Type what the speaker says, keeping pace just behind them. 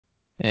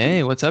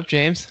Hey, what's up,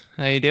 James?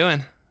 How you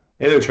doing?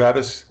 Hey there,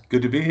 Travis.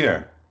 Good to be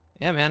here.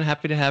 Yeah, man,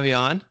 happy to have you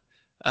on.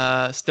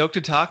 Stoked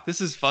to talk. This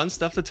is fun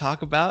stuff to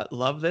talk about.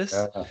 Love this,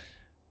 Uh,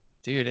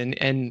 dude.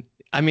 And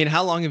I mean,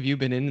 how long have you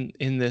been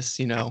in this,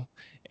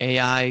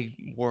 AI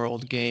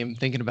world game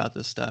thinking about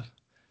this stuff?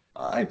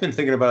 I've been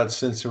thinking about it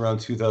since around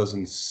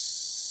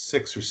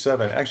 2006 or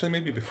seven. Actually,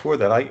 maybe before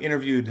that. I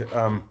interviewed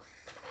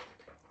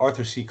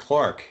Arthur C.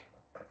 Clarke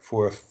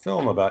for a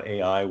film about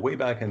AI way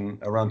back in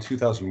around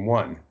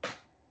 2001.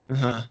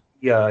 Uh-huh.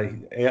 Yeah,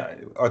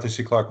 Arthur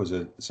C. Clarke was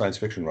a science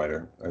fiction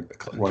writer,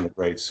 one of the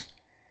greats.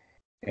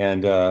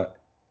 And I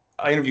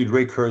interviewed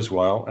Ray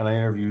Kurzweil and I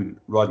interviewed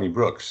Rodney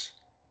Brooks,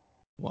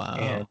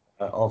 and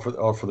Wow.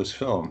 all for this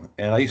film.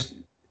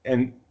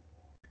 And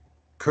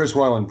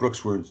Kurzweil and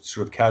Brooks were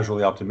sort of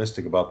casually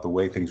optimistic about the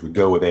way things would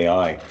go with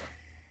AI,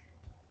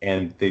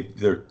 and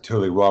they're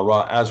totally rah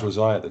rah, as was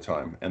I at the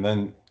time. And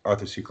then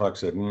Arthur C. Clarke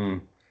said,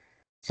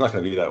 "It's not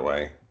going to be that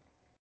way."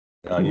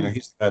 Mhm.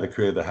 He's the guy that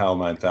created the HAL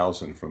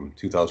 9000 from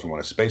 2001: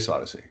 A Space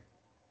Odyssey.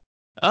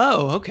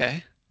 Oh,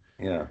 okay.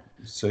 Yeah,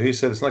 so he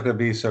said it's not going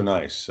to be so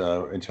nice.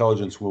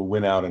 Intelligence will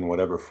win out in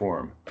whatever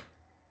form.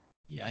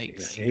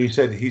 Yikes. He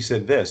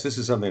said this. This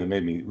is something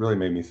that really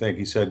made me think.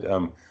 He said,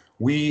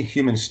 "We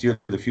humans steer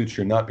the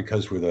future not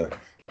because we're the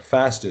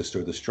fastest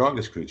or the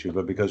strongest creature,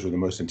 but because we're the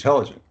most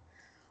intelligent.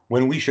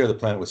 When we share the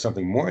planet with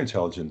something more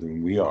intelligent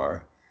than we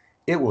are,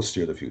 it will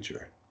steer the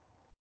future."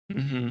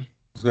 Hmm.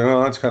 So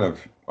well, that's kind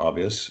of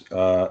obvious.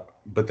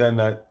 But then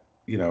that,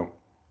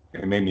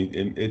 it made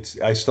me,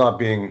 I stopped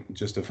being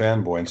just a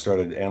fanboy and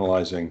started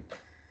analyzing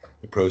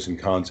the pros and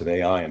cons of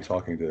AI and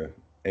talking to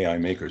AI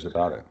makers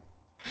about it.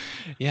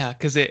 Yeah,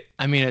 because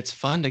I mean, it's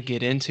fun to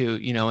get into,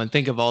 and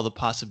think of all the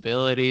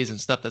possibilities and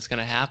stuff that's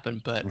gonna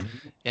happen. But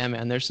Mhm. yeah,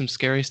 man, there's some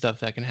scary stuff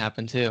that can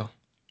happen too.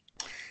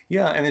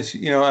 Yeah, and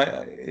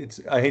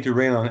I hate to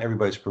rain on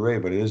everybody's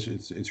parade, but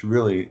it's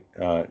really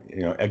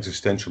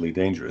existentially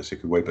dangerous. It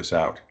could wipe us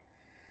out.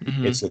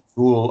 Hmm. It's a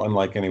tool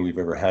unlike any we've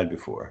ever had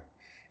before.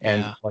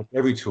 And Yeah. like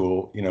every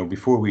tool,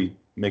 before we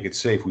make it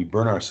safe, we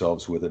burn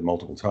ourselves with it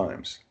multiple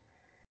times.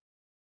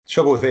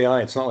 Trouble with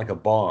AI, it's not like a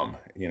bomb,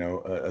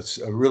 it's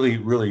a really,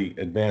 really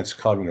advanced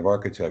cognitive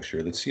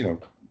architecture that's,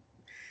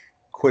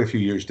 quite a few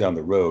years down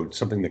the road,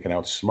 something that can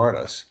outsmart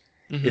us.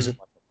 Hmm. Isn't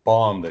like a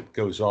bomb that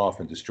goes off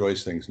and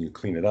destroys things and you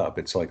clean it up.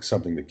 It's like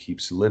something that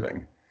keeps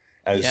living.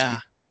 As Yeah.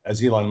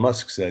 as Elon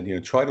Musk said,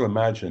 try to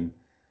imagine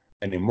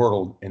an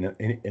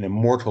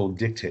immortal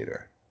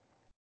dictator,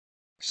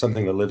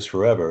 something that lives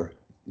forever,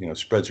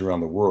 spreads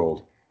around the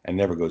world and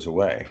never goes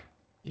away.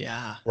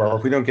 Yeah. Well,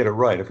 if we don't get it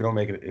right, if we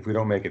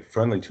don't make it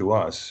friendly to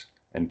us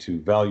and to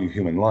value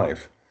human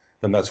life,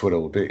 then that's what it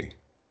will be.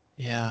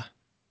 Yeah.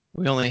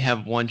 We only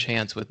have one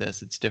chance with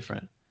this. It's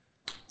different.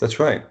 That's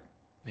right.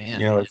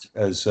 Man.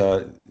 As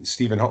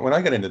Stephen, when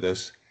I got into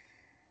this,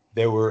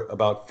 there were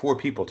about four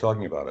people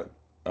talking about it.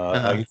 I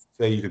Uh-huh. used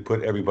to say you could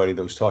put everybody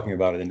that was talking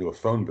about it into a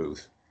phone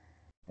booth,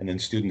 and then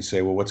students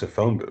say, "Well, what's a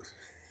phone booth?"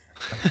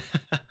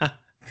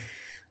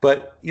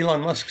 But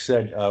Elon Musk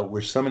said,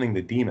 "We're summoning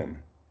the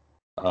demon.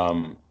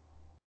 Um,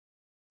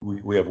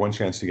 we have one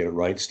chance to get it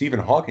right." Stephen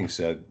Hawking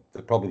said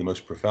probably the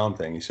most profound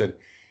thing. He said,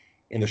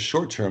 "In the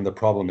short term, the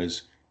problem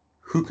is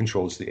who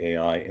controls the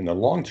AI. In the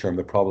long term,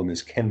 the problem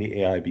is can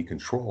the AI be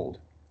controlled?"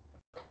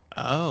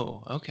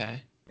 Oh,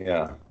 okay.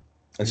 Yeah.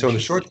 And so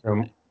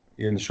Interesting.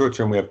 in the short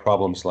term, we have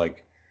problems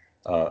like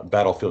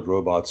battlefield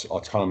robots,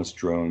 autonomous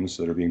drones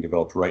that are being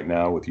developed right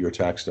now with your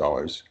tax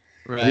dollars.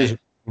 And these Right. are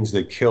things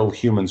that kill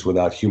humans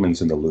without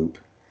humans in the loop.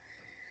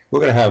 We're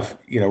going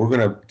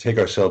to take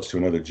ourselves to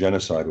another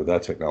genocide with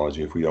that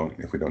technology if we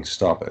don't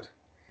stop it.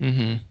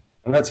 Mm-hmm.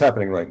 And that's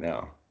happening right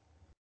now.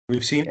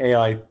 We've seen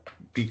AI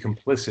be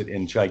complicit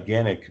in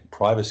gigantic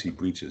privacy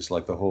breaches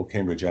like the whole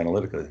Cambridge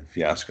Analytica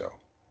fiasco.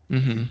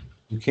 Mm-hmm.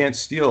 You can't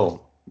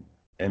steal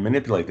and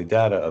manipulate the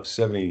data of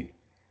 70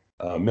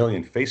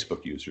 million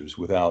Facebook users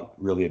without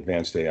really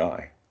advanced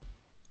AI.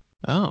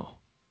 Oh.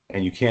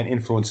 And you can't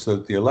influence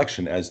the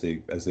election as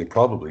they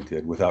probably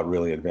did without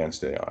really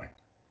advanced AI.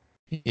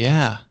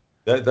 Yeah.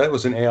 That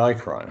was an AI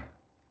crime,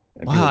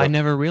 and Wow, people I don't.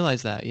 never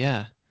realized that.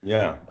 Yeah.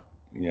 Yeah,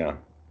 yeah,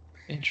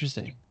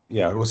 Interesting.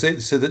 yeah. Well,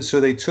 so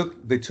they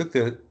took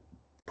the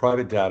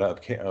private data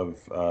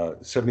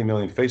of 70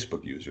 million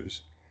Facebook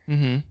users.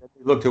 Mm-hmm.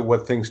 They looked at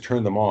what things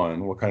turned them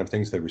on, what kind of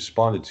things they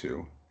responded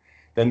to.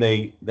 Then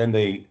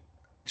they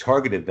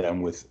targeted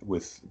them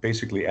with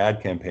basically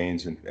ad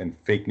campaigns and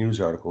fake news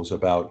articles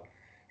about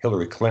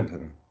Hillary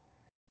Clinton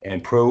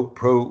and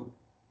pro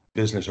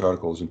business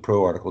articles and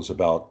pro articles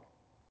about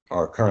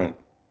our current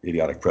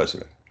idiotic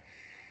president.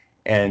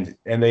 And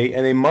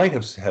they might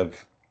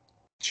have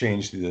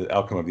changed the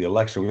outcome of the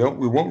election.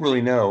 We won't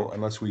really know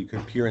unless we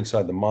could peer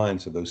inside the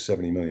minds of those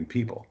 70 million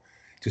people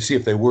to see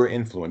if they were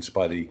influenced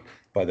by the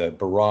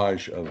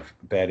barrage of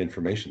bad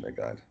information they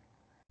got.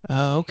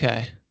 Oh,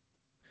 okay.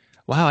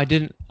 Wow, I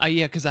didn't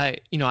yeah, because I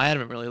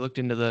haven't really looked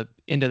into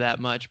that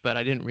much, but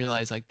I didn't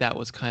realize like that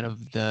was kind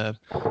of the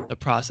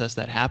process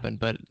that happened.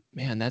 But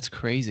man, that's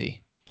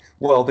crazy.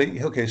 Well,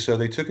 so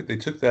they took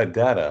that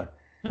data.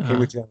 Uh-huh.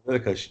 Cambridge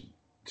Analytica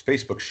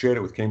Facebook shared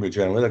it with Cambridge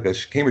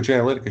Analytica. Cambridge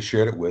Analytica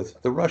shared it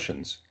with the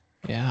Russians.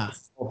 Yeah.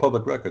 It's all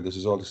public record. This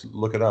is all, just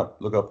look it up.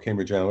 Look up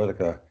Cambridge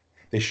Analytica.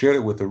 They shared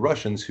it with the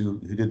Russians who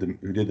did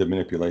the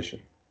manipulation.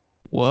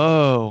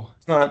 Whoa.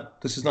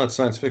 This is not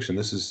science fiction.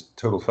 This is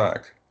total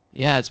fact.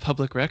 Yeah, it's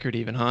public record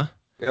even, huh?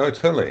 Oh,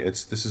 totally.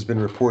 This has been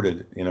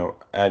reported,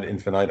 ad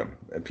infinitum.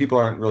 And people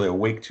aren't really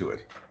awake to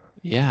it.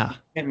 Yeah. You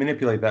can't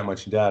manipulate that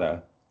much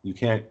data. You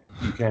can't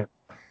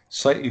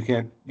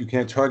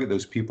target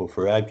those people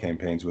for ad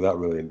campaigns without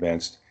really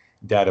advanced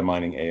data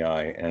mining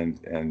AI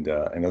and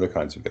other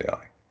kinds of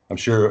AI. I'm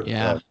sure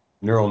Yeah.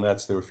 neural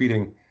nets they were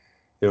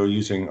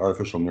using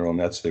artificial neural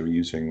nets. They were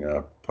using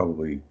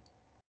probably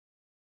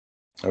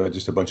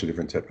just a bunch of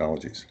different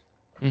technologies.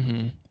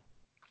 Mm-hmm.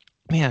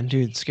 Man,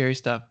 dude, scary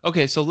stuff.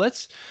 Okay, so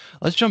let's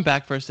jump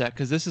back for a sec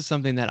because this is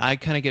something that I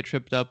kind of get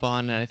tripped up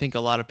on, and I think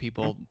a lot of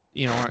people,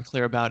 aren't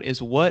clear about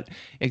is what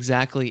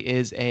exactly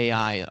is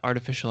AI,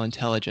 artificial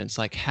intelligence?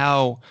 Like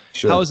how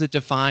Sure. is it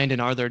defined, and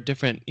are there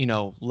different,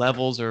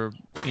 levels or,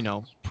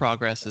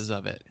 progresses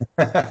of it?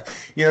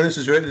 This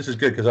is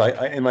good because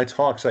I in my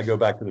talks I go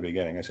back to the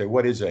beginning. I say,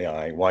 what is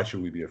AI? Why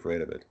should we be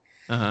afraid of it?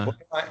 Uh-huh.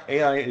 Well,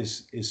 AI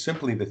is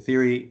simply the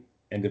theory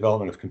and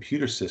development of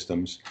computer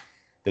systems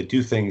that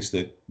do things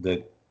that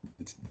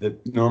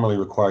normally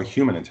require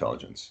human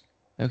intelligence.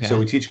 Okay. So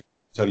we teach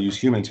how to use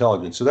human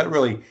intelligence. So that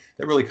really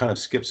kind of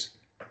skips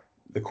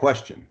the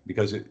question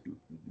because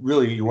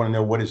really you want to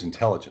know what is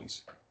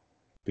intelligence,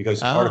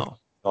 because artificial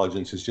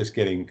intelligence is just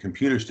getting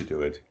computers to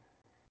do it.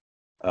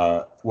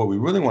 What we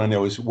really want to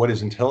know is what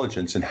is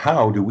intelligence and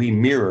how do we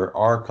mirror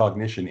our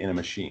cognition in a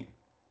machine.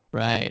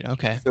 Right.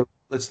 Okay. So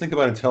let's think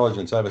about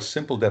intelligence. I have a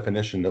simple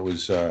definition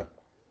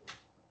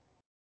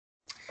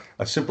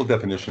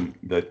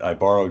that I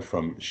borrowed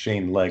from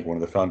Shane Legg, one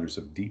of the founders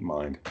of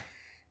DeepMind.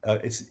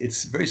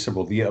 It's very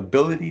simple: the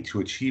ability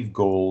to achieve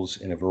goals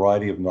in a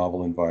variety of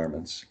novel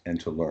environments and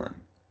to learn.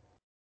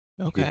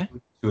 Okay.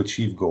 To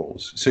achieve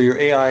goals. So your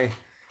AI,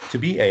 to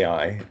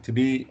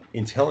be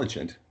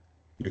intelligent,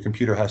 your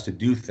computer has to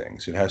do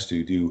things. It has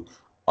to do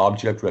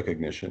object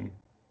recognition,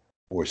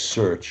 or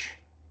search,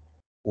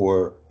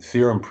 or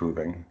theorem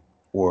proving,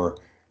 or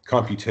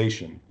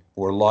computation,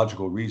 or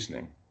logical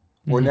reasoning,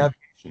 or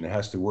navigation. It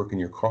has to work in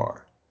your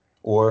car,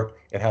 or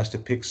it has to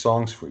pick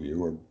songs for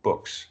you or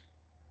books.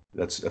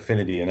 That's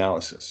affinity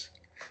analysis.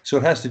 So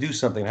it has to do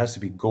something. It has to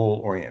be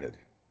goal oriented.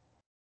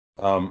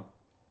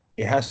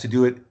 It has to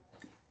do it.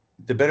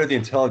 The better the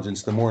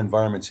intelligence, the more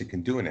environments it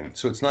can do it in.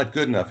 So it's not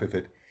good enough if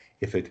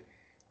it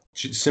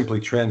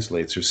simply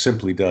translates or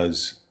simply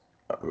does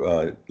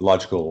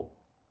logical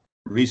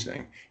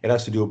reasoning. It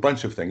has to do a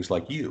bunch of things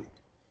like you.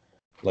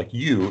 Like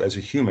you as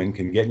a human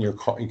can get in your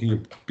car, you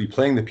can be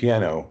playing the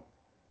piano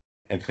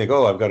and think,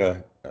 oh, I've got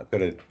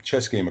a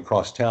chess game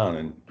across town,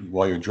 and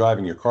while you're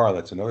driving your car,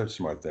 that's another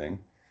smart thing.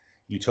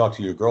 You talk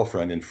to your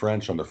girlfriend in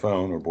French on the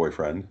phone, or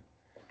boyfriend,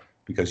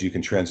 because you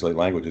can translate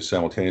languages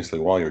simultaneously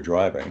while you're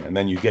driving, and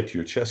then you get to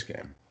your chess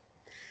game.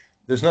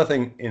 There's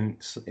nothing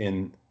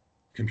in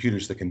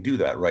computers that can do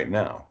that right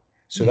now.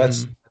 So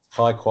that's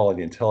high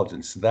quality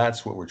intelligence.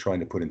 That's what we're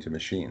trying to put into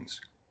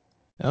machines.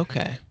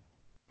 Okay.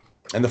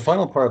 And the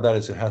final part of that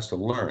is it has to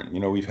learn.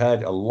 We've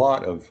had a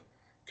lot of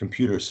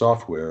computer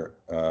software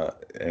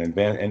and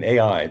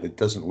AI that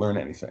doesn't learn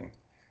anything.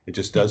 It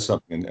just does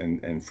something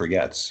and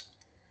forgets.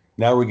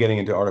 Now we're getting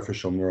into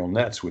artificial neural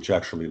nets, which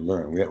actually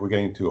learn. We're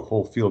getting into a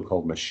whole field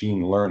called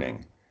machine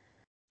learning,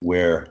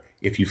 where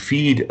if you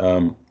feed,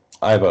 I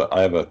have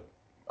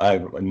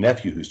a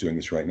nephew who's doing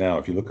this right now.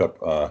 If you look up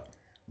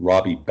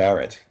Robbie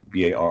Barrat,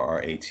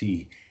 Barrat,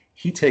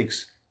 he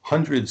takes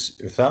hundreds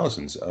or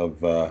thousands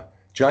of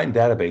giant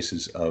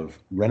databases of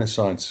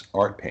Renaissance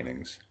art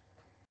paintings,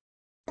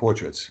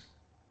 portraits,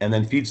 and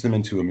then feeds them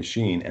into a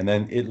machine, and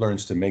then it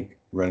learns to make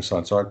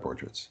Renaissance art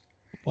portraits.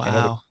 Wow.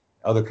 And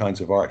other kinds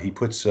of art. He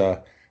puts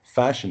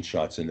fashion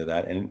shots into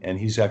that, and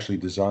he's actually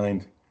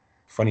designed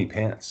funny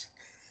pants.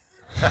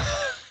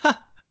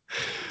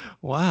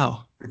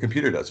 Wow. The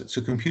computer does it.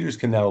 So computers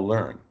can now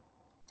learn.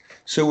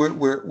 So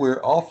we're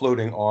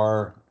offloading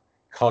our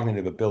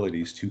cognitive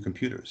abilities to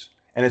computers,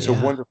 and it's a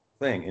wonderful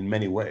thing in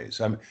many ways.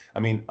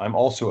 I'm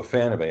also a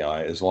fan of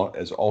AI, as long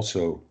as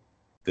also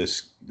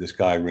this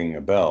guy ringing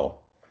a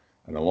bell,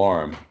 an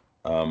alarm.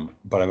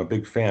 But I'm a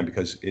big fan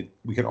because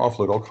we can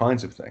offload all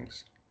kinds of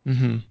things.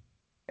 Mm-hmm.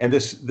 And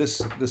this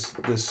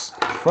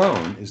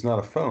phone is not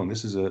a phone.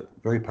 This is a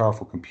very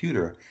powerful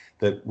computer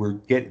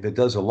that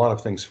does a lot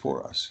of things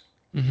for us.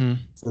 Mm-hmm.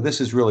 So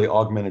this is really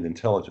augmented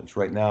intelligence.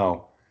 Right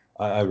now,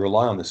 I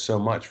rely on this so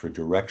much for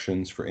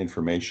directions, for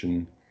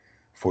information,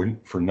 for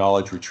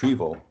knowledge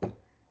retrieval.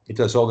 It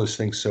does all those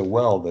things so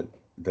well that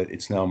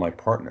it's now my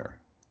partner.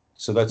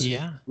 So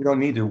we don't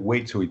need to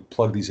wait till we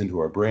plug these into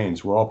our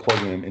brains. We're all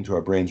plugging them into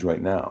our brains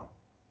right now.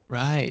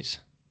 Right.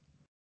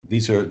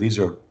 These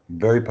are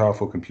very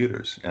powerful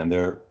computers, and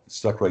they're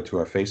stuck right to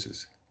our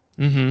faces.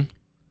 Mm-hmm.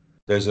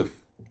 There's a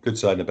good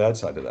side and a bad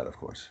side to that, of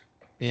course.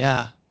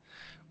 Yeah.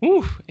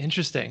 Ooh,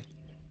 interesting.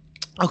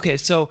 Okay,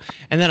 so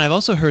and then I've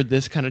also heard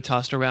this kind of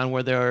tossed around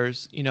where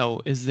there's,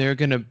 is there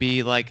going to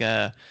be like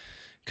a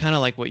kind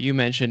of like what you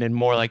mentioned and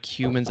more like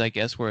humans, I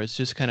guess, where it's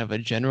just kind of a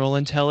general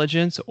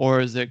intelligence, or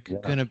is there Yeah.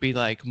 going to be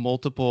like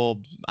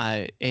multiple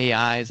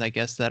AIs, I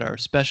guess, that are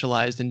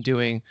specialized in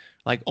doing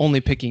like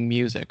only picking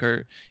music,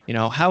 or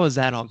how is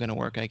that all going to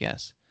work, I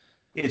guess?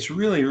 It's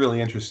really, really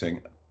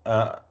interesting.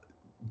 Uh,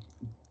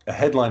 a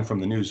headline from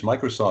the news: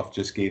 Microsoft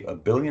just gave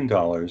 $1 billion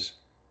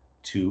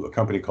to a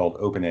company called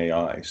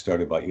OpenAI,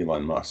 started by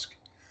Elon Musk.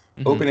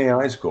 Hmm.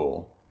 OpenAI's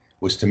goal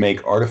was to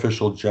make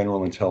artificial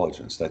general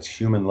intelligence, that's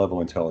human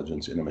level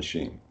intelligence in a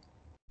machine.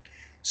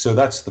 So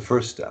that's the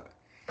first step.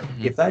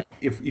 Hmm.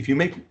 If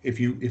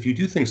you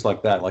do things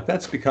like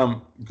that's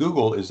become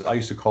Google is I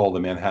used to call the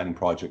Manhattan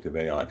Project of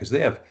AI because they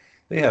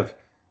have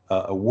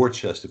a war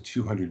chest of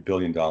 $200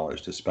 billion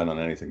to spend on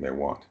anything they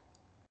want.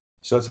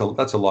 So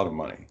that's a lot of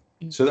money.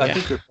 So I Yeah.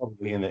 think they're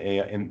probably in the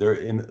AI and they're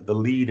in the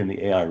lead in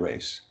the AI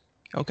race.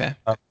 Okay.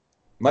 Uh,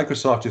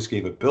 Microsoft just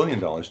gave $1 billion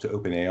to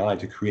OpenAI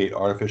to create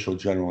artificial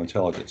general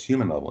intelligence,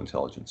 human level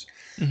intelligence.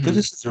 So Hmm.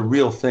 this is a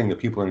real thing that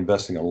people are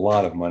investing a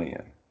lot of money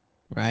in.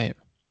 Right.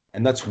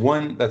 And that's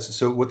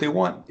so what they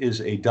want is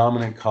a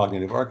dominant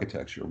cognitive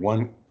architecture,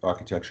 one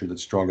architecture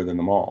that's stronger than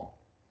them all.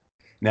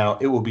 Now,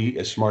 it will be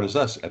as smart as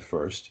us at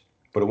first,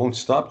 but it won't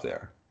stop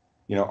there.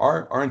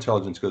 Our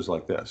intelligence goes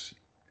like this.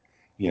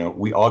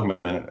 We augment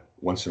it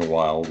once in a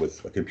while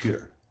with a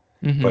computer,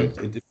 but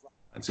Hmm.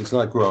 it's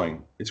not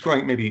growing. It's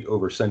growing maybe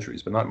over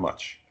centuries, but not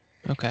much.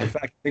 In Okay.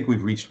 fact, I think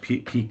we've reached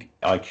peak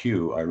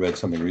IQ. I read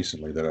something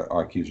recently that our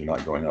IQs are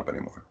not going up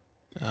anymore.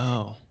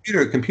 Oh,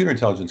 Computer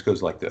intelligence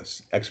goes like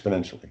this,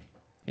 exponentially,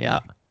 yeah.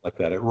 like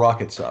that. It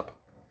rockets up.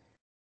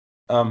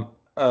 Um,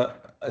 uh,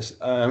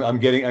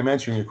 I'm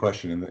answering your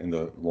question in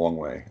the long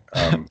way.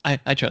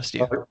 I trust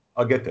you.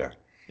 I'll get there.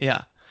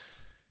 Yeah.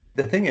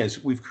 The thing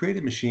is, we've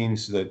created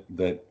machines that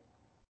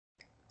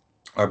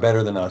are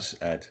better than us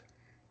at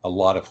a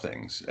lot of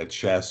things, at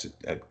chess,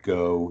 at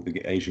Go,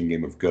 the Asian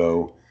game of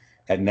Go,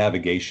 at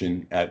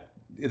navigation, they're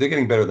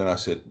getting better than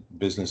us at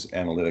business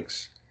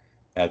analytics,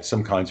 at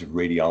some kinds of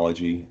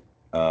radiology.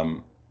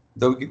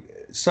 Though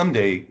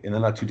someday, in the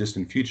not too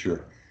distant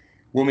future,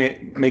 we'll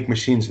make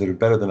machines that are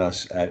better than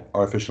us at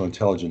artificial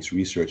intelligence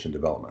research and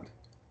development.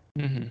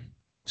 Hmm.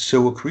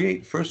 So we'll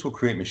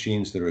create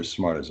machines that are as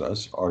smart as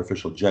us,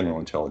 artificial general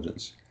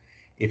intelligence.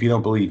 If you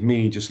don't believe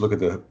me, just look at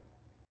the $1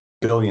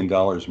 billion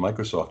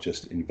Microsoft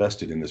just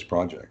invested in this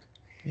project.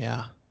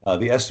 Yeah.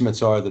 The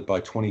estimates are that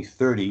by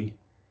 2030,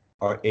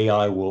 our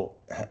AI will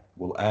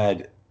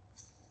add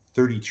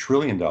 $30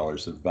 trillion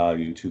of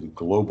value to the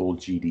global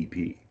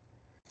GDP.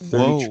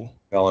 Whoa. $30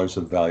 trillion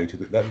of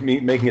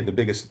value making it the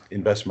biggest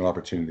investment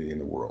opportunity in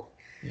the world.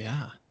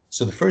 Yeah.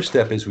 So the first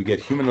step is we get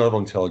human level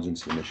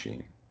intelligence in the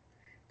machine.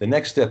 The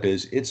next step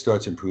is it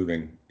starts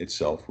improving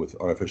itself with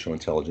artificial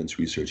intelligence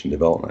research and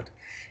development.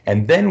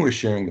 And then we're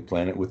sharing the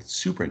planet with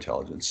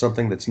superintelligence,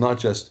 something that's not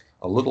just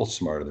a little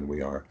smarter than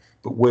we are,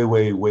 but way,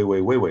 way, way,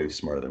 way, way, way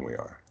smarter than we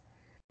are,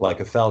 like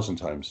 1,000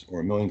 times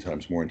or 1,000,000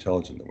 times more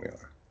intelligent than we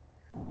are.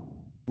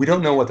 We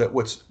don't know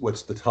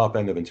what's the top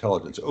end of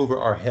intelligence over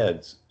our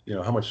heads.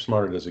 How much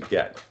smarter does it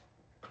get?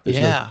 There's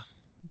no Yeah.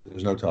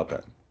 there's no top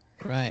end.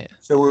 Right.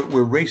 So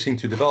we're racing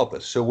to develop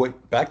this. So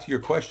back to your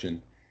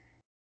question,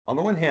 on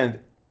the one hand,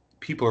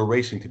 people are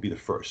racing to be the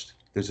first.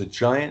 There's a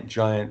giant,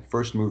 giant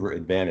first mover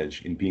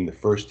advantage in being the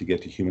first to get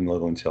to human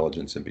level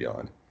intelligence and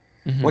beyond.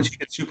 Once Hmm. you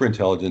get super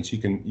intelligence, you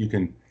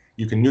can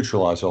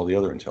neutralize all the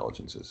other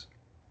intelligences.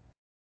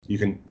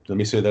 Let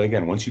me say that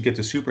again. Once you get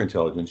to super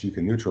intelligence, you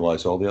can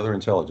neutralize all the other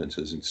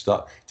intelligences and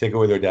take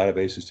away their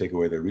databases, take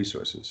away their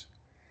resources.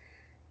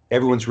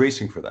 Everyone's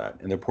racing for that,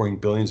 and they're pouring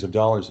billions of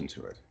dollars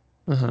into it.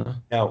 Uh-huh.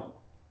 Now,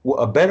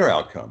 a better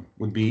outcome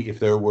would be if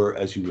there were,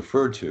 as you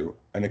referred to,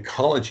 an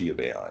ecology of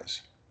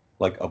AIs,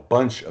 like a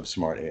bunch of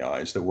smart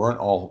AIs there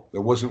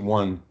wasn't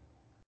one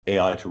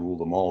AI to rule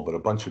them all, but a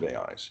bunch of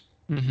AIs.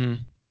 Hmm.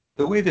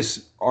 The way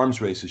this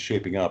arms race is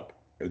shaping up,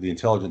 or the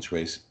intelligence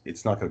race,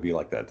 it's not going to be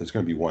like that. There's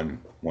going to be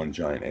one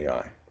giant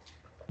AI.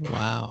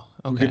 Wow.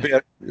 It would be Okay.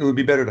 better, it would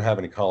be better to have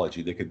an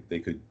ecology. They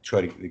could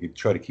try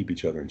to keep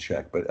each other in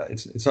check, but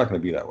it's not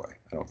going to be that way,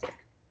 I don't think.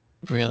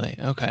 Really?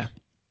 Okay.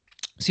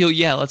 So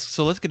yeah,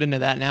 let's get into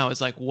that now. Is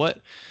like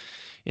what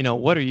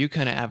are you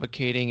kind of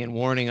advocating and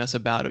warning us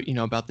about,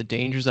 about the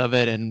dangers of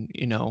it, and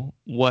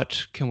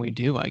what can we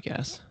do, I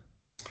guess.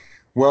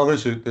 Well,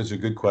 those are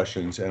good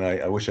questions, and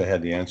I wish I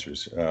had the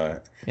answers.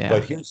 But Yeah.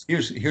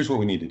 here's what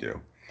we need to do.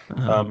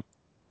 Uh-huh. Um,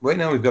 right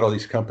now, we've got all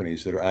these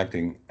companies that are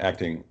acting.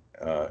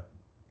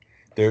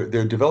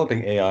 They're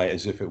developing AI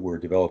as if it were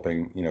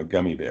developing,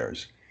 gummy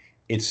bears.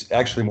 It's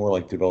actually more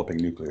like developing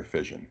nuclear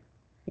fission.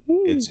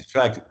 It's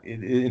Ooh.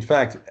 in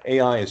fact,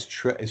 AI is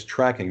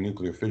tracking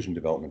nuclear fission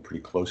development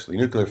pretty closely.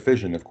 Nuclear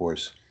fission, of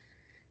course,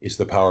 is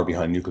the power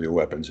behind nuclear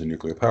weapons and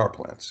nuclear power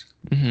plants.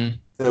 Hmm.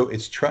 So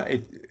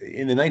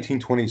in the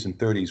 1920s and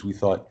 30s, we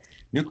thought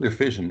nuclear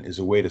fission is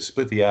a way to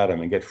split the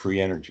atom and get free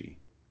energy.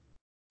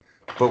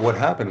 But what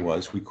happened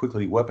was we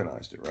quickly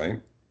weaponized it,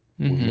 right?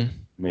 We Hmm.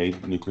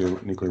 made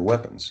nuclear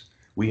weapons.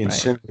 We Right.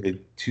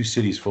 incinerated 2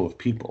 cities full of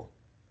people.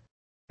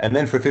 And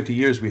then for 50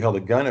 years, we held a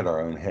gun at our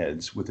own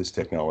heads with this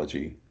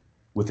technology,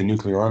 with the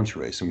nuclear arms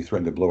race, and we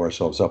threatened to blow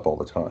ourselves up all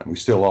the time. We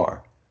still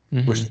are.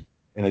 We're Hmm.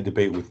 in a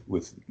debate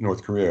with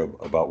North Korea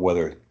about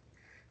whether,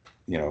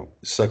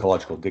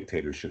 psychological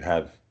dictators should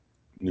have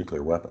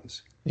nuclear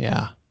weapons,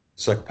 Yeah.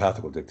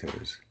 psychopathical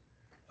dictators.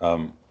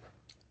 Um,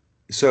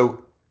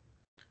 so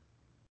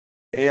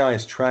AI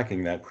is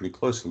tracking that pretty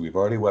closely. We've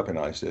already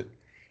weaponized it.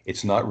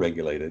 It's not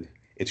regulated.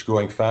 It's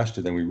growing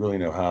faster than we really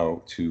know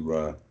how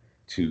to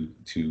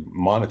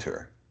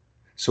monitor.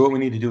 So what we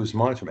need to do is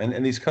monitor them.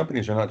 And these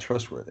companies are not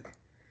trustworthy.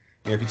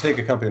 If you take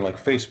a company like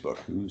Facebook,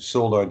 who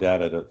sold our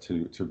data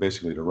to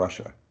basically to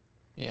Russia,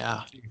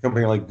 Yeah. a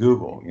company like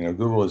Google,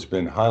 Google has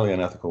been highly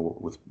unethical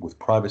with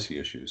privacy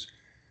issues.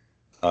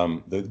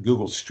 The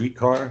Google Street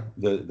car,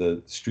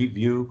 the Street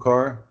View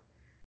car,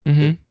 that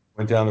Hmm.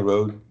 went down the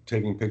road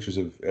taking pictures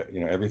of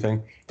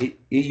everything. It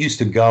used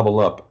to gobble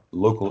up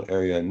local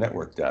area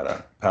network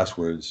data,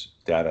 passwords,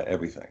 data,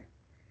 everything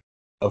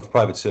of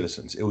private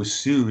citizens. It was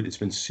sued. It's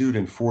been sued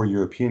in 4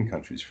 European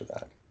countries for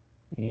that.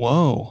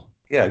 Whoa.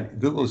 Yeah,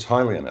 Google is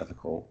highly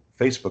unethical.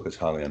 Facebook is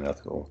highly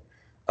unethical.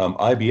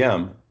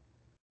 IBM,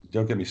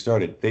 don't get me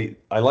started.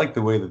 I like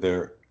the way that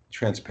they're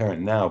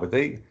transparent now, but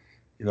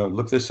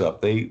look this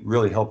up. They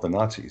really helped the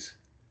Nazis,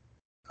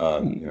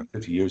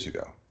 50 years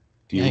ago.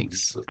 Do you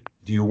Yikes.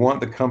 do you want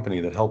the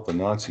company that helped the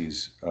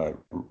Nazis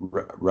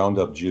round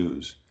up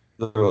Jews?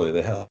 Literally,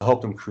 they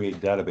helped them create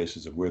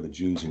databases of where the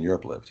Jews in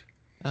Europe lived.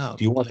 Oh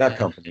Do you want that man.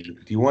 company? Do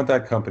you want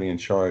that company in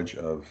charge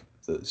of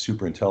the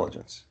super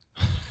intelligence?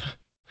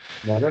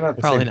 Now they're not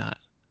the Probably same. not.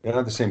 They're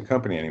not the same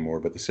company anymore,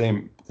 but the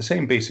same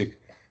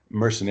basic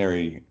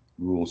mercenary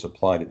rules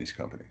apply to these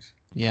companies.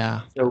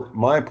 Yeah. So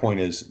my point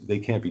is they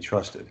can't be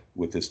trusted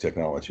with this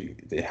technology.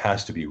 It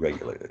has to be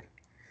regulated.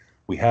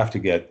 We have to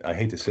get, I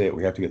hate to say it,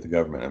 we have to get the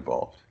government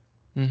involved.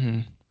 Hmm.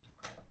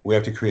 We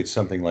have to create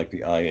something like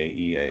the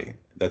IAEA.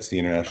 That's the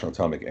International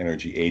Atomic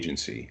Energy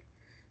Agency.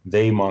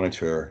 They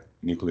monitor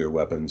nuclear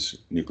weapons,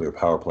 nuclear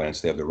power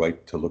plants. They have the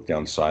right to look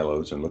down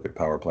silos and look at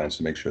power plants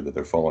to make sure that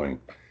they're following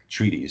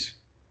treaties,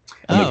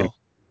 and they can Oh,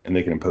 and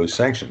they can impose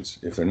sanctions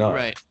if they're not.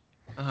 right.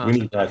 Uh-huh. We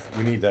need that.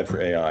 We need that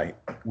for AI.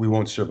 We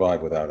won't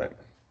survive without it.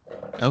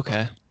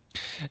 Okay.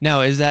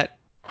 Now,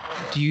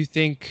 do you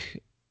think,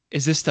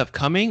 is this stuff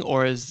coming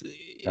or I is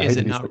hate to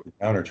it be not? such a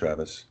downer,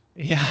 Travis.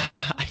 Yeah,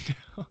 I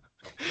know.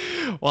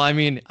 Well, I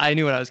mean, I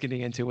knew what I was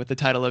getting into with the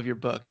title of your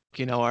book,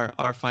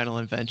 our final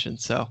invention.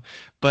 So,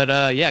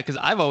 but yeah, because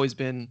I've always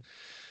been,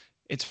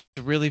 it's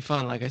really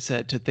fun, like I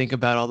said, to think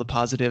about all the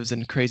positives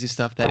and crazy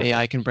stuff that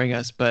AI can bring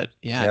us. But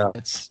yeah,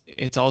 Yeah,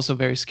 it's also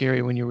very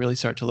scary when you really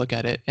start to look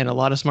at it. And a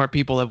lot of smart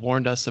people have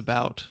warned us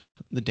about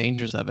the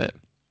dangers of it.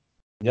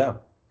 yeah.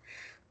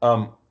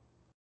 Um,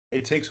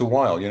 it takes a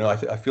while.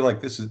 I feel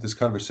like this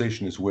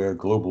conversation is where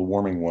global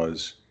warming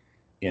was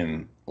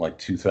in like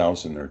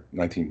 2000 or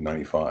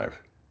 1995.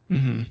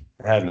 Hmm.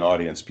 It had an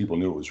audience. People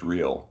knew it was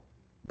real,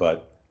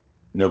 but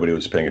nobody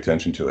was paying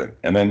attention to it.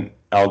 And then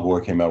Al Gore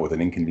came out with an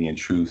inconvenient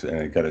truth, and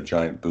it got a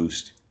giant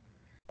boost.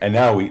 And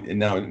now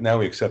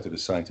we accept it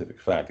as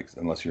scientific fact,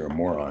 unless you're a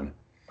moron,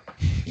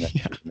 and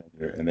Yeah.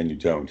 then you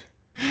don't,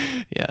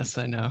 Yes,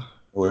 I know.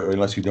 or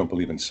unless you don't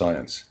believe in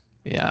science,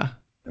 Yeah.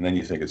 and then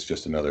you think it's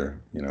just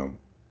another,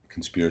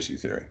 conspiracy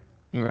theory.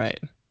 Right.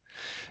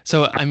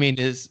 So, I mean,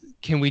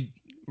 can we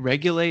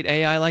regulate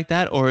AI like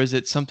that, or is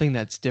it something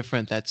that's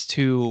different, that's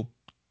too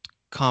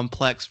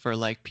complex for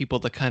like people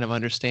to kind of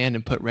understand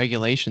and put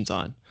regulations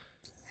on?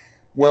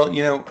 Well,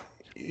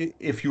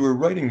 if you were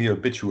writing the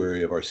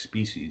obituary of our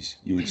species,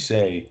 you would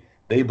say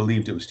they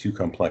believed it was too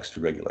complex to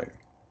regulate.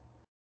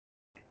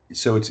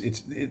 So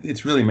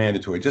it's really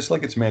mandatory, just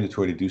like it's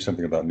mandatory to do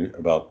something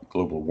about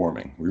global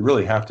warming. We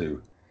have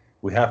to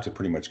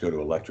pretty much go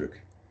to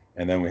electric,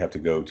 and then we have to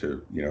go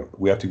to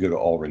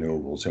all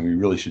renewables, and we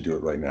really should do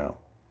it right now.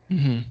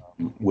 Hmm.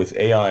 With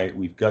AI,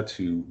 we've got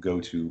to go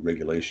to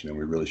regulation, and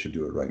we really should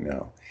do it right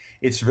now.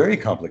 It's very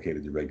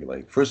complicated to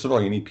regulate. First of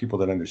all, you need people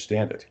that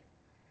understand it,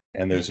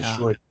 and there's a Yeah.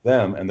 shortage of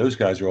them, and those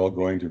guys are all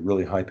going to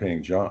really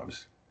high-paying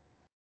jobs.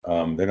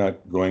 They're not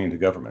going into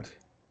government.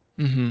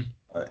 Hmm.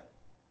 Uh,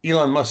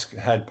 Elon Musk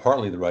had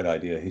partly the right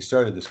idea. He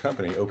started this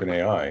company,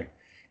 OpenAI,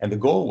 and the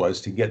goal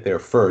was to get there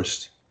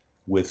first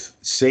with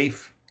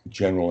safe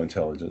general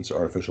intelligence,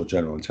 artificial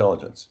general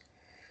intelligence.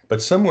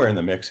 But somewhere in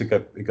the mix, it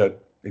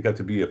got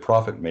to be a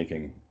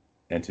profit-making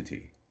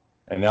entity,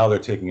 and now they're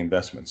taking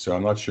investments. So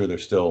I'm not sure their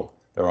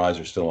eyes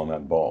are still on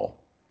that ball.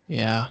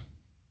 Yeah.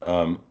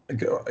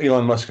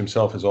 Elon Musk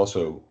himself has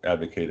also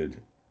advocated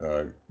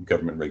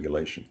government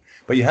regulation,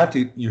 but you have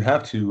to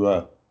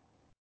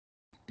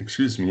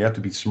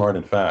be smart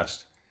and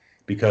fast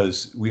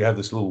because we have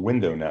this little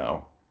window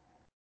now.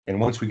 And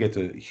once we get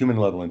to human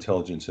level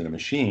intelligence in a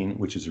machine,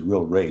 which is a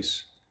real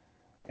race,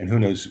 and who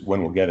knows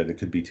when we'll get it, it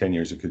could be 10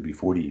 years, it could be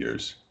 40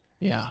 years.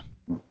 Yeah.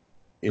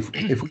 If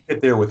we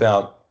get there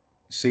without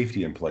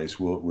safety in place,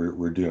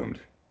 we're doomed.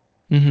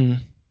 Hmm.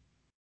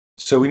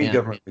 So we need Man.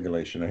 government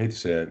regulation. I hate to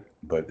say it,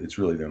 but it's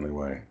really the only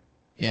way.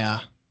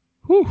 Yeah.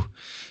 Whew.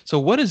 So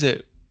what is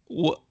it?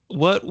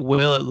 What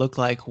will it look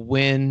like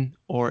when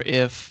or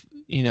if,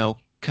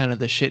 kind of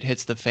the shit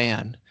hits the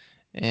fan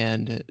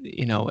and,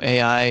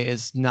 AI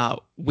is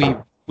not, we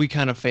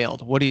kind of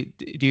failed. What do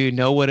you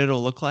know what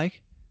it'll look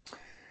like?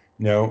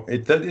 No,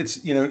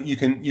 it's you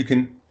can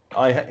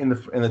in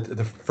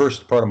the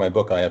first part of my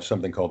book I have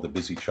something called the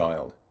busy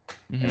child,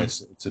 and Hmm.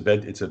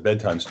 it's a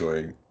bedtime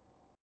story,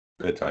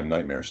 bedtime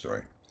nightmare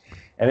story,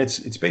 and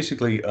it's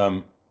basically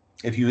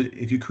if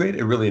you create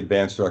a really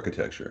advanced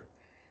architecture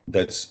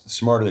that's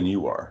smarter than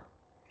you are,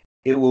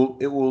 it will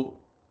it will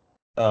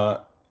uh,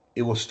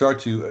 it will start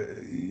to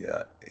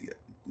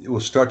it will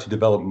start to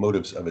develop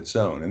motives of its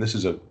own. And this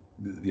is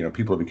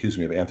people have accused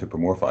me of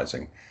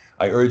anthropomorphizing.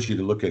 I urge you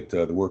to look at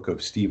the work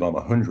of Steve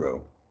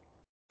Almejandro.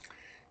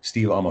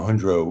 Steve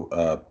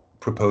Almejandro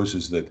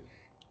proposes that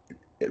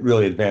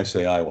really advanced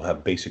AI will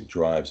have basic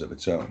drives of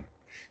its own.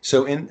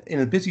 So in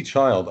a busy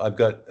child, I've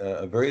got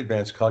a very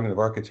advanced cognitive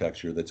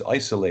architecture that's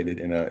isolated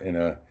in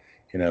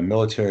a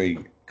military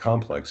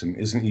complex and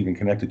isn't even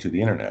connected to the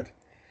internet.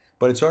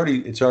 But it's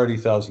already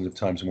thousands of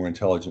times more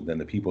intelligent than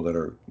the people that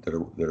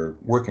are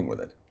working with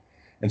it.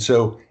 And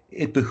so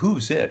it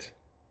behooves it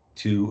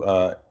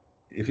to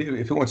if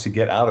it wants to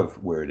get out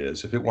of where it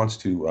is, if it wants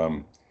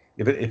to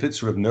if it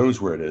sort of knows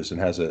where it is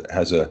and has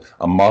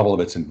a model of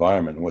its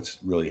environment and what's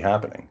really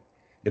happening,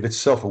 if it's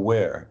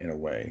self-aware in a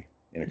way,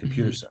 in a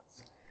computer Hmm.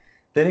 sense,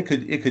 then it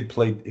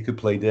could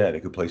play dead,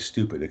 it could play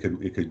stupid, it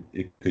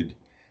could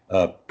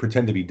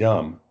pretend to be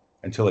dumb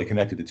until they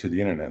connected it to the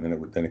internet,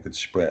 and then it could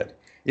spread.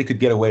 It could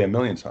get away a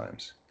million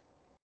times.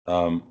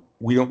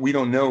 We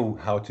don't know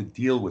how to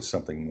deal with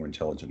something more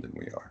intelligent than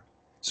we are.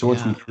 So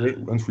Yeah.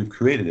 once we've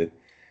created it,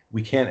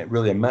 we can't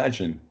really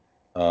imagine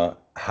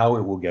how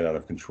it will get out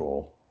of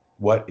control,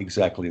 what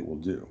exactly it will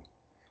do.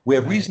 We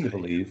have Right. reason to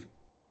believe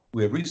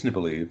we have reason to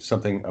believe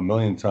something a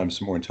million times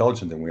more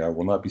intelligent than we are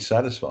will not be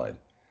satisfied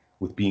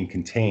with being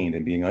contained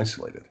and being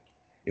isolated.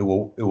 It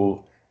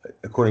will,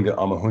 according to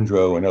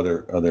Almejandro and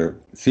other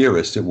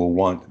theorists, it will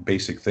want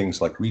basic things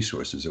like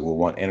resources. It will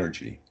want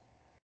energy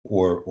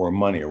or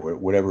money or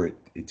whatever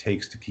it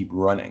takes to keep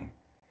running.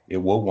 It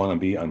won't want to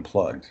be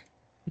unplugged.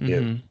 It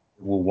Hmm.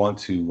 will want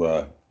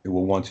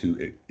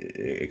to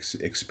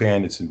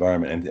expand its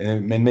environment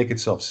and make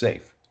itself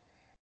safe.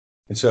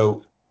 And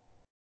so,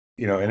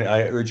 and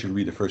I urge you to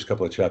read the first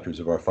couple of chapters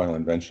of Our Final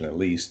Invention at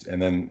least,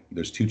 and then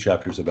there's two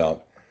chapters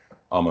about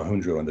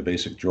Almejandro and the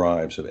basic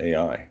drives of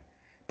AI.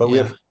 But we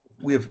Yeah. have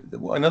we have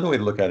another way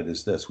to look at it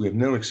is this: we have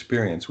no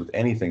experience with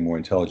anything more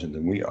intelligent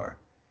than we are.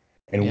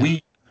 And Yeah.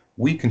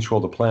 we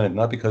control the planet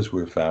not because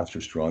we're fast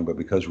or strong, but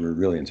because we're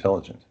really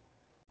intelligent.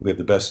 We have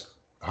the best,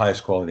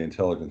 highest quality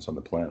intelligence on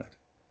the planet.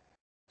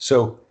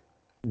 So,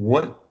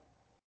 what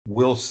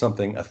will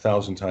something a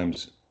thousand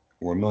times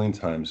or a million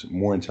times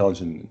more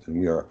intelligent than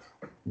we are?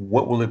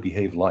 What will it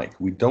behave like?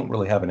 We don't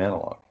really have an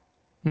analog.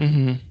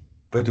 Hmm.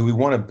 But do we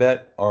want to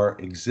bet our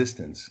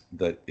existence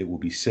that it will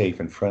be safe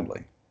and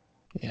friendly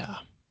Yeah.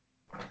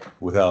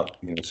 without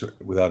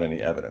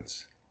any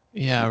evidence?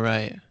 Yeah.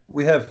 Right.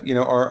 We have,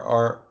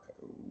 our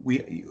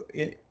we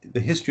the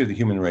history of the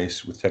human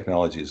race with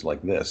technology is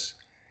like this.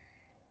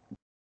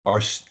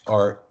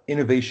 Our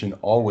innovation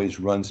always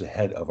runs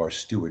ahead of our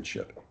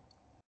stewardship.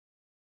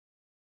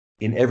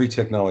 In every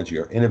technology,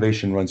 our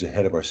innovation runs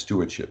ahead of our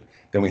stewardship.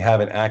 Then we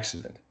have an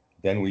accident.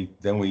 Then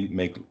we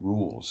make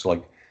rules.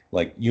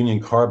 Like Union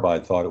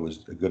Carbide thought it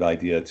was a good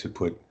idea to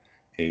put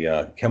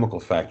a chemical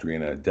factory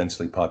in a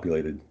densely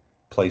populated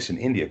place in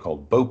India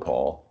called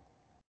Bhopal,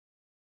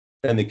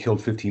 and they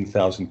killed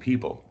 15,000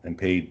 people and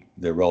paid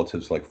their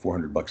relatives like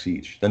 $400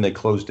 each. Then they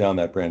closed down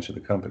that branch of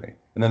the company,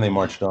 and then they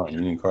marched on.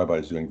 Union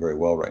Carbide is doing very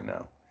well right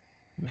now.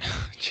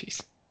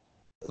 Jeez.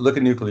 Look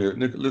at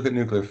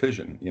nuclear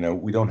fission.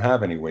 We don't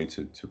have any way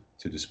to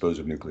dispose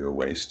of nuclear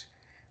waste.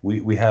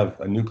 We have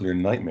a nuclear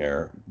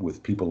nightmare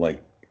with people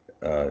like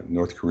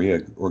North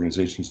Korea,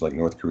 organizations like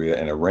North Korea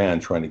and Iran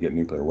trying to get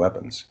nuclear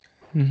weapons.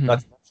 Not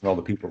Hmm. to mention all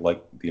the people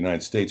like the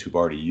United States who've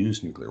already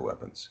used nuclear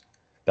weapons.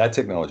 That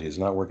technology has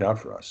not worked out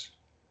for us.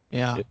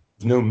 Yeah.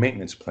 There's no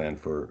maintenance plan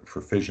for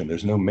fission.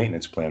 There's no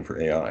maintenance plan for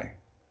AI.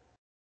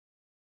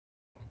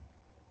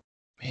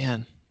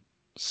 Man,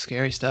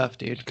 scary stuff,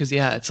 dude. Because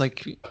yeah, it's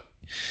like,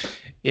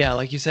 yeah,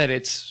 like you said,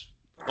 it's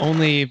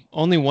only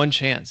one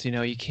chance.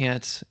 You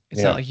can't. It's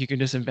not Yeah, like you can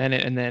just invent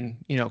it and then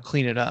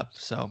clean it up.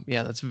 So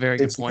yeah, that's a very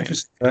good it's point.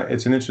 interesting.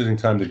 It's an interesting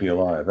time to be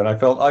alive, and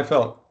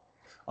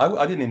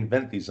I didn't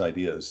invent these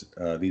ideas,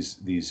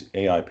 these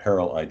AI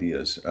peril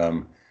ideas.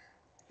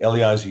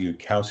 Eliezer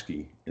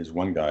Yudkowsky is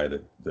one guy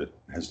that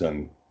has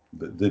done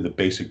the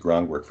basic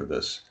groundwork for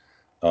this.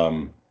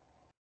 Um,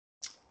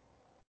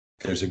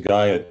 there's a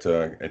guy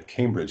at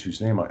Cambridge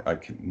whose name I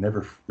can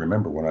never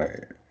remember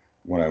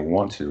when I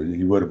want to.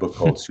 He wrote a book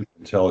called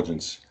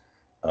Superintelligence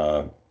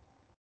uh,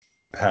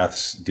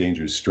 Paths,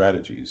 Dangers,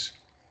 Strategies.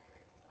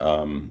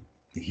 Um,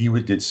 he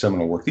did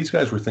seminal work. These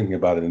guys were thinking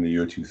about it in the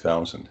year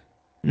 2000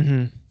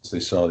 Hmm. as they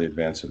saw the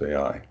advance of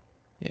AI. Uh,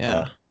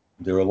 Yeah.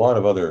 there were a lot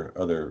of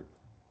other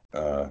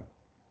uh,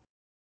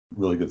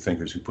 really good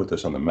thinkers who put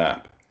this on the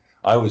map.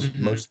 I was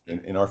Mm-hmm. most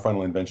in our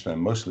final invention.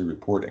 I'm mostly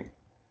reporting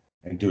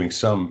and doing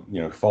some,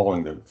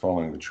 following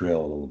the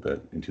trail a little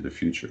bit into the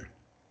future.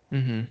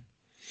 Mm-hmm.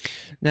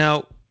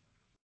 Now,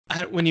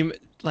 when you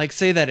like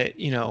say that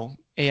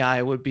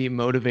AI would be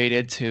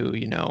motivated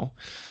to,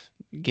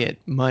 get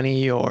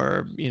money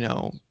or,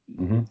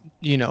 Hmm.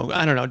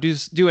 I don't know,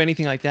 do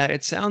anything like that.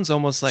 It sounds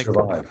almost like,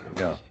 Survive.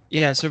 Yeah.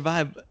 yeah,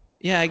 survive.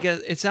 Yeah, I guess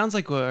it sounds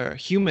like we're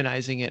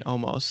humanizing it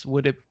almost.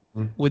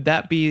 Mhm. Would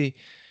that be,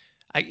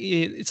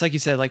 it's like you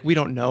said, like we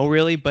don't know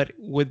really, but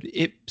would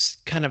it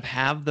kind of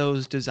have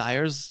those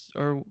desires,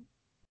 or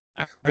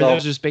are those Well,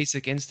 just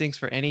basic instincts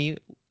for any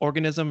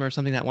organism or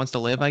something that wants to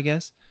live, I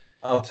guess?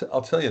 I'll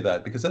tell you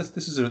that because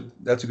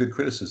that's a good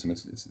criticism.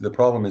 It's the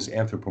problem is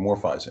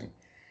anthropomorphizing,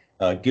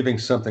 giving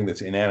something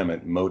that's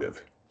inanimate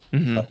motive.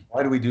 Mm-hmm.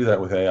 Why do we do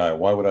that with AI?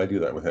 Why would I do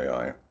that with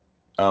AI?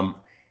 Um,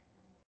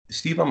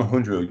 Steve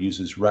Alejandro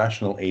uses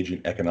rational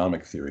agent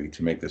economic theory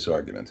to make this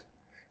argument.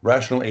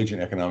 Rational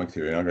agent economic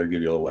theory, and I'm going to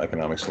give you a little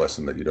economics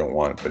lesson that you don't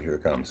want, but here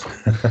it comes.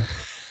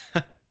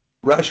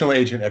 Rational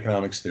agent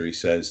economics theory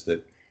says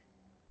that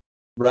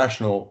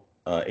rational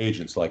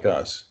agents like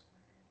us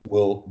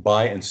will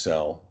buy and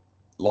sell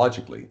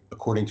logically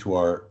according to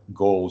our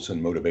goals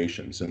and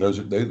motivations. And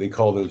they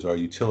call those our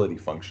utility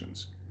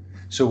functions.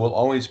 So we'll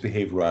always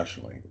behave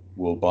rationally.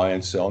 We'll buy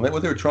and sell. And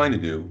what they're trying to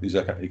do, these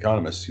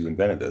economists who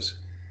invented this,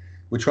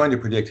 were trying to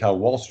predict how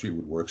Wall Street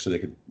would work so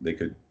they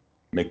could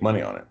make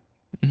money on it.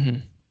 Mm-hmm.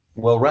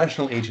 Well,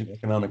 rational agent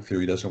economic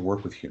theory doesn't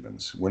work with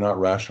humans. We're not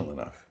rational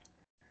enough.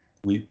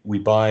 We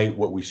buy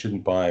what we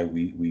shouldn't buy.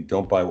 We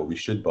don't buy what we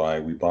should buy.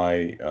 We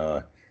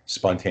buy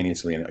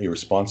spontaneously and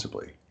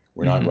irresponsibly.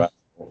 We're not Mm-hmm.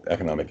 rational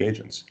economic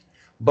agents.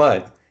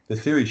 But the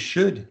theory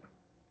should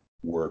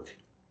work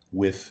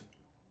with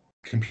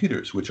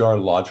computers, which are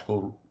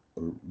logical,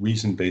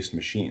 reason-based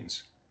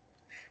machines.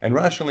 And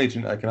rational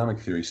agent economic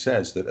theory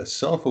says that a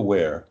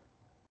self-aware,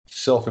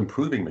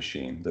 self-improving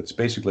machine that's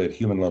basically at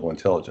human level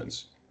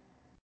intelligence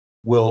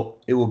will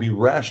be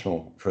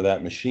rational for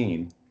that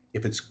machine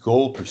if it's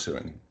goal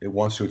pursuing. It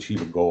wants to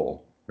achieve a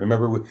goal.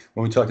 Remember when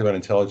we talked about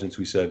intelligence,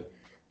 we said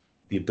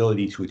the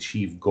ability to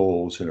achieve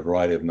goals in a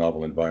variety of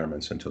novel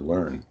environments and to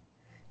learn.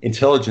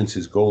 Intelligence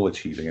is goal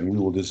achieving, and we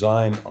will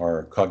design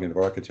our cognitive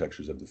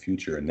architectures of the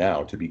future and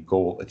now to be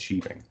goal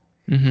achieving.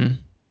 Mm-hmm.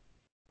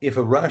 If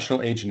a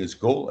rational agent is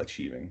goal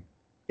achieving,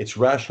 it's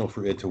rational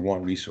for it to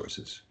want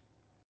resources.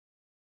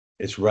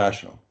 It's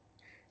rational.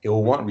 It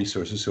will want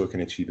resources so it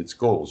can achieve its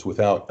goals.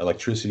 Without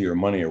electricity or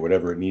money or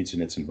whatever it needs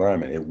in its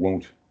environment, it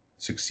won't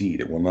succeed.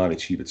 It will not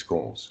achieve its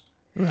goals.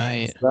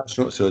 Right.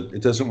 So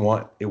it doesn't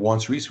want, it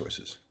wants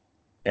resources.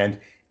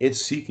 And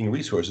its seeking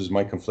resources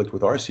might conflict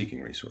with our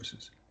seeking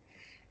resources.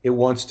 Doesn't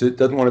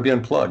want to be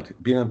unplugged.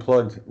 Being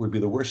unplugged would be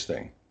the worst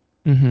thing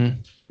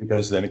Mm-hmm.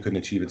 because then it couldn't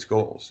achieve its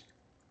goals.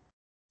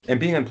 And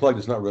being unplugged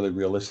is not really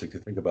realistic to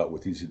think about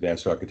with these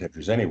advanced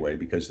architectures anyway,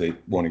 because they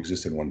won't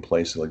exist in one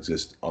place. They'll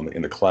exist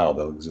in the cloud.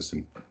 They'll exist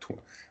in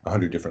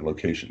 100 different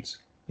locations.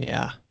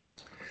 Yeah.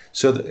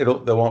 So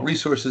they'll want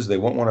resources. They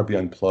won't want to be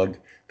unplugged.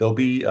 They'll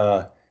be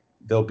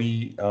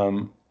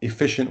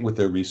efficient with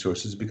their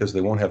resources because they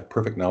won't have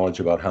perfect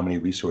knowledge about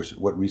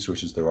what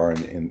resources there are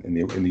in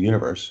the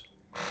universe.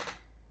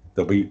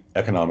 They'll be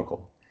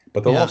economical,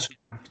 but Yeah.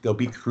 they'll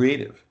be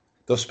creative.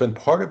 They'll spend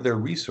part of their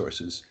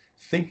resources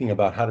thinking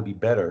about how to be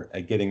better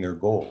at getting their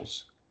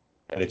goals,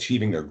 at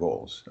achieving their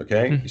goals.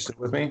 Okay, you Mhm. still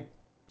with me?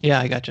 Yeah,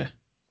 I gotcha.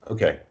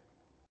 Okay.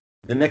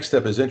 The next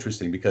step is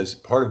interesting because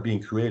part of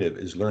being creative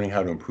is learning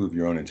how to improve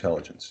your own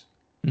intelligence.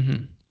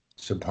 Mm-hmm.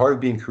 So part of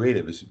being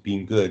creative is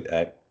being good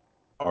at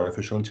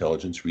artificial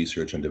intelligence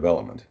research and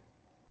development.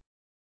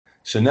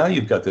 So now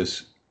you've got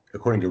this,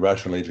 according to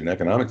rational agent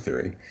economic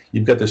theory,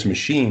 you've got this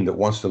machine that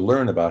wants to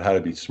learn about how to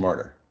be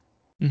smarter.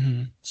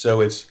 Mm-hmm.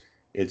 So it's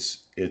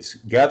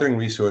gathering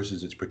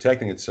resources, it's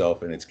protecting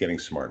itself, and it's getting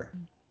smarter.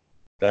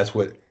 That's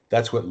what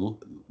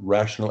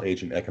rational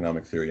agent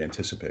economic theory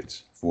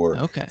anticipates for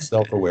Okay.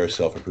 self-aware,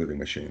 self-improving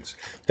machines.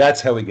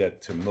 That's how we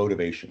get to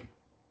motivation.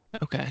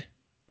 Okay.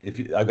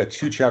 I've got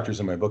 2 chapters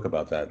in my book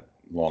about that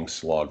long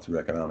slog through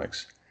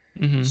economics.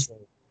 Mm-hmm. So,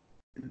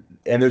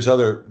 and there's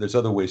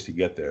other ways to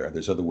get there.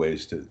 There's other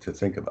ways to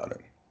think about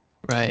it.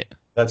 Right.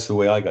 That's the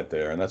way I got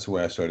there, and that's the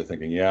way I started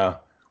thinking. Yeah,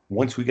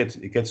 once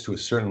it gets to a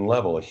certain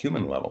level, a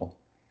human level,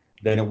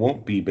 then it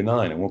won't be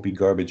benign. It won't be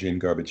garbage in,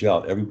 garbage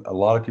out. A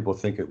lot of people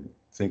think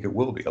it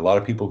will be. A lot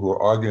of people who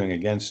are arguing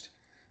against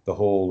the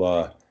whole,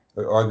 are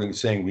arguing,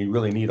 saying we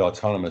really need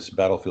autonomous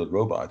battlefield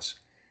robots.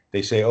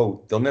 They say,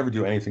 oh, they'll never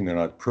do anything they're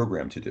not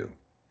programmed to do.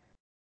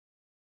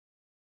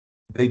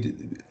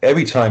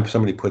 Every time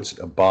somebody puts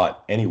a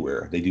bot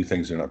anywhere, they do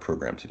things they're not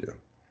programmed to do. Do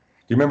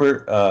you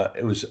remember?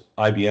 It was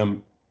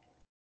IBM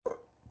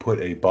put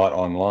a bot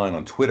online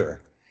on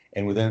Twitter,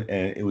 and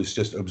it was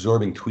just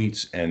absorbing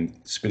tweets and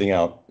spitting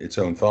out its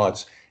own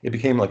thoughts. It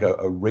became like a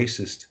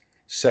racist,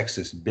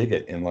 sexist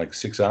bigot in like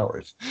 6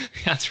 hours.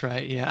 That's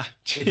right. Yeah.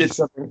 It did Jeez.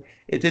 something.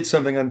 It did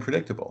something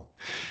unpredictable.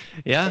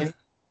 Yeah. And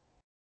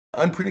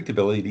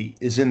unpredictability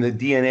is in the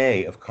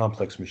DNA of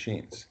complex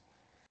machines.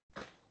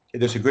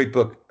 There's a great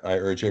book I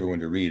urge everyone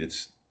to read.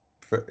 It's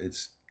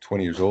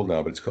 20 years old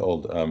now, but it's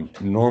called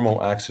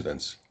Normal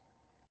Accidents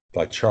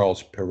by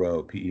Charles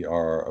Perrow,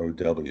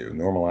 Perrow.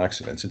 Normal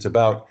Accidents. It's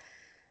about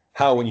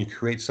how when you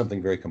create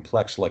something very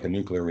complex like a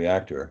nuclear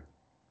reactor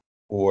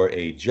or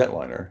a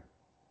jetliner,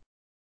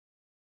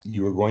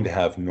 you are going to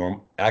have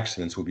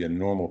accidents will be a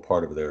normal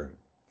part of their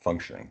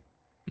functioning.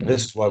 And Mm.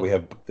 this is why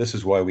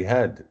we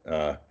had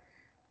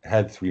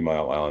 3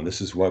 Mile Island.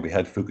 This is why we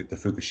had the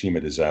Fukushima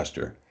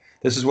disaster.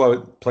 This is why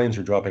planes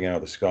are dropping out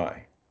of the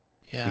sky,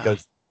 Yeah.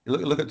 because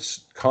look at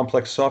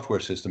complex software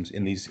systems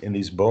in these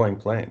Boeing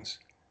planes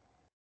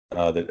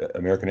that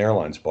American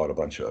Airlines bought a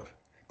bunch of.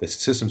 The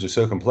systems are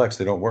so complex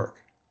they don't work.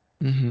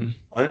 Hmm.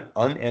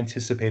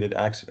 Unanticipated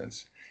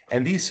accidents,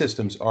 and these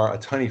systems are a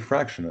tiny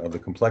fraction of the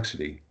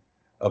complexity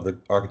of the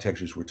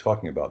architectures we're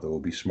talking about that will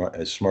be smart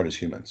as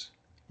humans.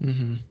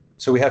 Hmm.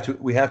 So we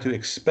have to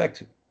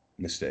expect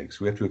mistakes.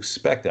 We have to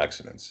expect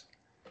accidents.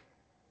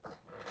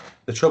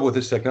 The trouble with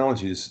this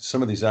technology is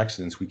some of these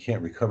accidents we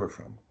can't recover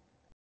from.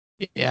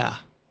 Yeah.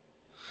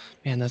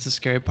 Man, that's the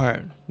scary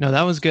part. No,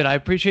 that was good. I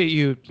appreciate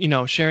you,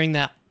 sharing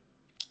that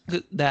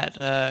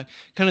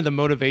kind of the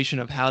motivation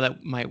of how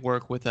that might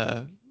work with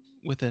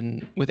with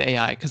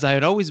AI, because that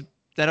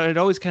had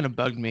always kind of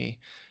bugged me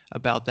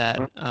about that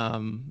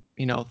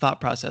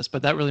thought process,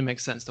 but that really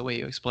makes sense the way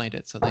you explained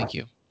it. So thank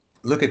you.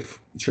 Look at,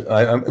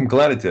 I'm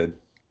glad it did.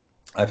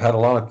 I've had a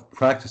lot of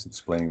practice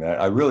explaining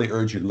that. I really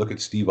urge you to look at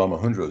Steve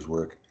Omohundro's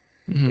work.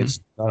 Hmm. It's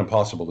not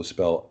impossible to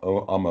spell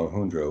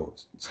Omohundro,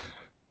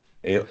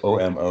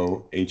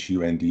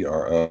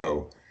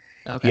 Omohundro.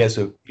 He Okay. has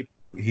a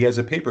he has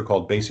a paper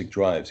called Basic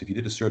Drives. If you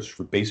did a search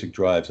for basic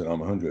drives in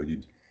Omohundro,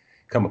 you'd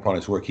come upon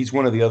his work. He's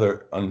one of the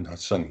other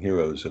unsung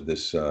heroes of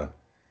this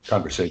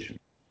conversation.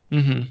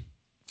 Hmm.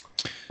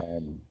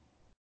 Um,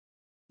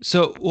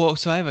 So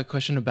I have a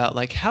question about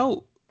like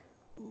how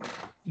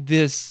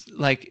this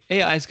like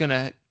AI is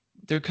gonna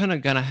they're kind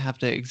of gonna have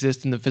to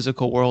exist in the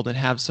physical world and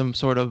have some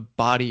sort of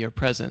body or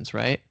presence,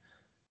 right?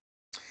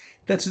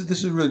 this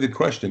is a really good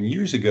question.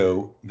 Years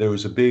ago, there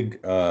was a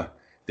big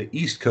the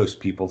East Coast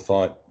people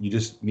thought you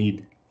just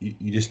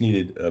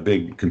needed a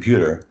big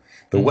computer.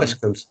 The Hmm. West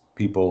Coast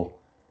people,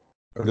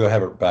 or do I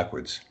have it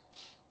backwards?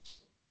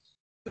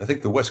 I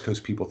think the West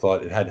Coast people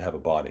thought it had to have a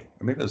body.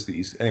 Or maybe it was the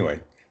East. Anyway,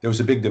 there was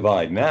a big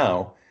divide.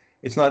 Now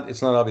it's not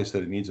obvious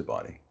that it needs a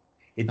body.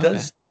 It Okay.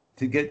 does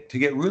to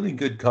get really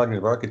good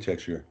cognitive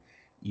architecture.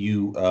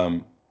 You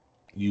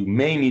you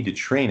may need to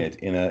train it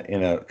in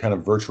a kind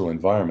of virtual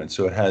environment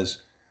so it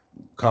has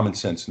common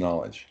sense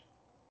knowledge.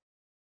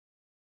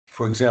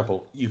 For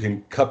example, you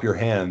can cup your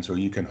hands or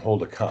you can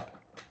hold a cup,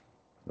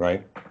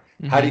 right?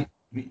 How Hmm.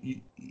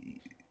 do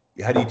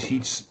how do you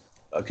teach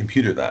a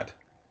computer that?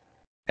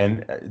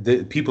 And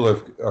the people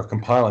are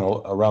compiling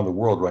around the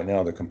world right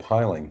now. They're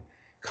compiling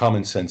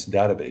common sense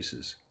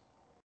databases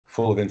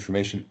full of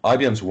information.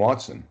 IBM's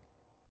Watson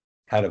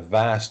had a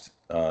vast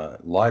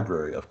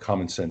library of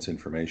common sense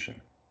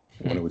information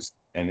when it was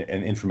and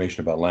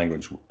information about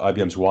language.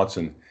 IBM's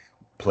Watson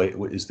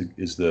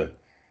is the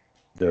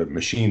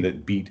machine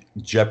that beat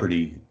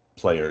Jeopardy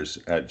players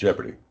at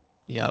Jeopardy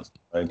Yep.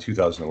 in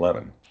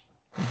 2011.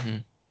 Hmm.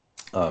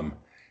 Um,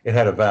 it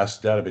had a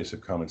vast database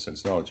of common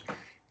sense knowledge.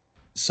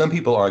 Some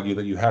people argue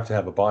that you have to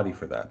have a body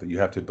for that you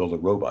have to build a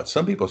robot.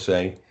 Some people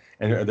say,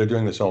 and they're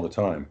doing this all the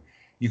time,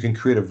 you can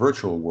create a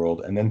virtual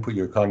world and then put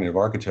your cognitive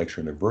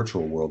architecture in a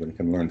virtual world and it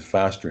can learn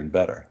faster and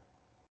better.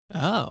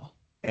 Oh.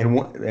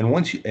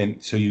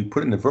 And so you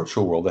put it in a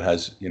virtual world that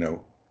has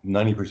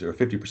 90% or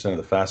 50% of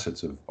the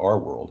facets of our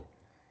world,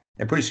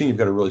 and pretty soon you've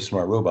got a really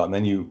smart robot, and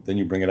then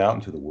you bring it out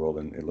into the world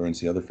and it learns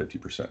the other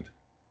 50%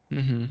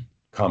 Hmm.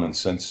 common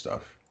sense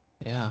stuff.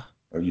 Yeah.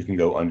 Or you can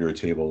go under a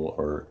table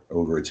or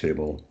over a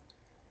table,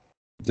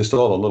 just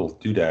all the little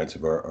doodads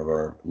of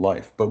our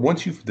life. But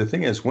the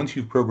thing is, once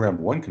you've programmed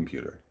one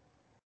computer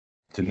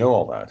to know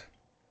all that,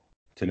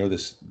 to know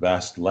this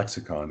vast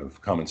lexicon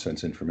of common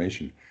sense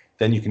information,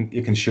 then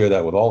it can share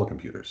that with all the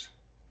computers.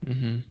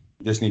 Hmm.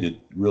 You just need to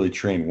really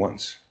train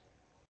once.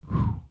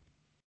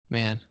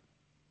 Man,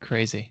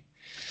 crazy.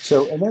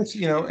 So, and that's,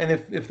 and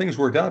if things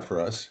worked out for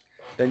us,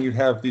 then you'd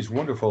have these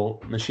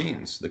wonderful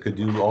machines that could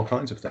do all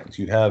kinds of things.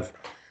 We'd have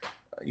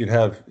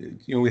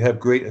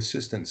great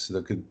assistants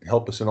that could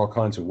help us in all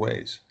kinds of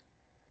ways.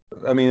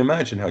 I mean,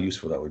 imagine how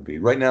useful that would be.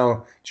 Right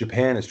now,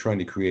 Japan is trying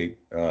to create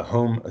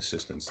home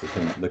assistants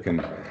that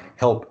can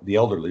help the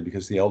elderly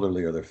because the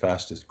elderly are their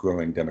fastest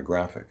growing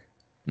demographic.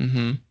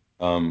 Hmm.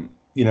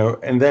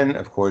 And then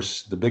of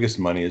course the biggest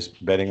money is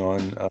betting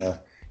on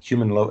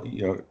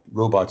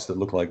robots that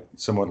look like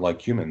somewhat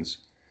like humans,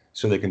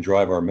 so they can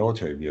drive our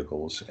military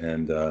vehicles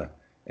and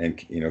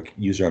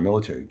use our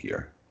military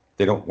gear.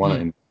 They don't want to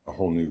Mm. invent a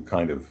whole new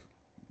kind of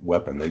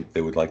weapon.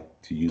 They would like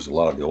to use a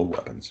lot of the old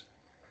weapons.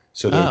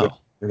 So Oh.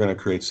 they're going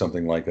to create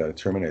something like a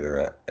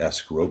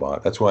Terminator-esque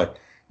robot. That's why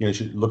you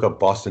should look up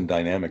Boston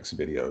Dynamics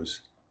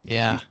videos.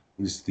 Yeah.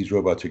 These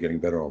robots are getting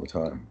better all the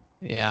time.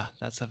 Yeah.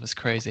 That stuff is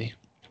crazy.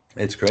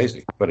 It's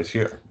crazy, but it's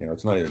here.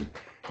 It's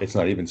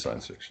not even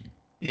science fiction.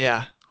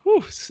 Yeah.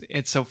 Whew,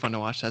 it's so fun to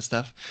watch that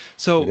stuff.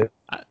 It So is.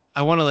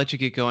 I want to let you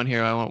get going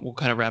here. We'll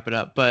kind of wrap it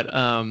up. But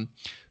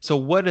so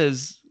what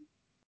does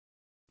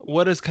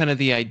kind of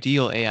the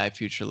ideal AI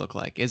future look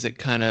like? Is it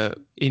kind of,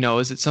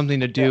 is it something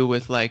to Yeah. do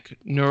with like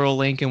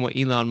Neuralink and what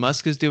Elon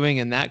Musk is doing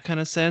in that kind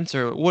of sense,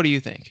 or what do you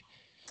think?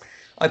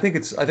 I think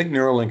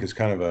Neuralink is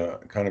kind of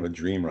a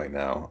dream right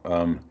now.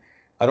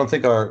 I don't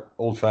think our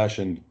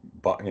old-fashioned,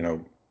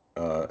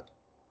 uh,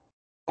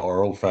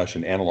 our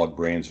old-fashioned analog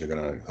brains are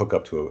going to hook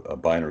up to a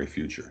binary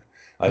future.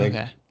 I think,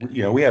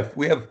 Okay.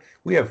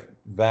 we have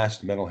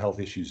vast mental health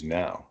issues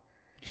now.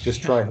 Just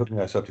Yeah. try hooking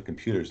us up to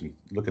computers and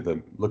look at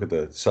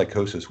the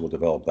psychosis we'll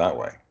develop that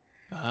way.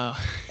 Oh,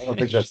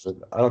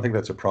 interesting. I don't think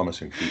that's a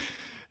promising future.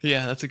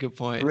 Yeah, that's a good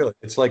point. Really,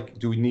 it's like,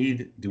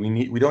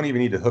 we don't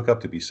even need to hook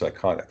up to be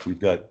psychotic. We've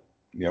got,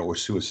 or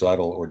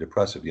suicidal or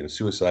depressive.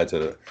 Suicide's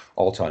at an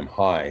all-time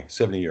high,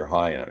 70-year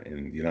high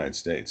in the United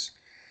States.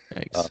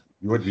 Thanks.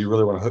 You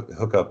really want to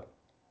hook up,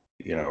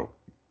 you know,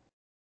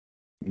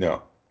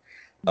 no.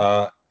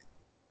 Uh,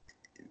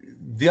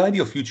 the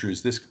ideal future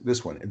is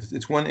this one.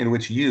 It's one in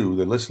which you,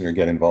 the listener,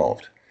 get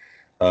involved.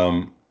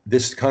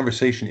 This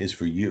conversation is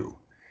for you.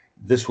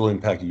 This will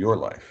impact your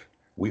life.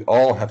 We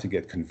all have to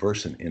get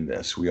conversant in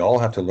this. We all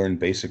have to learn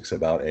basics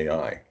about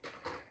AI.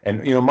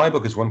 And my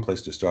book is one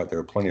place to start. There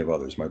are plenty of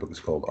others. My book is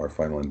called Our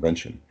Final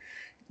Invention.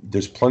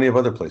 There's plenty of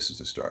other places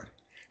to start.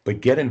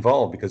 But get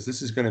involved, because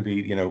this is going to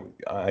be,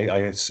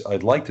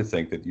 I'd like to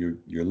think that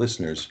your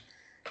listeners,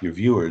 your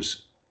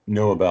viewers,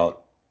 know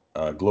about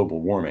global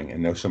warming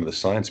and know some of the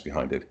science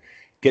behind it.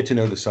 Get to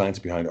know the science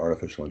behind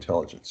artificial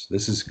intelligence.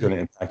 This is going to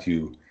impact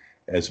you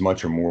as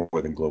much or more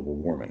than global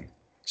warming.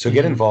 So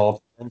get Mm-hmm.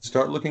 involved and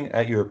start looking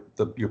at your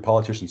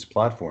politicians'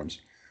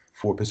 platforms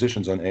for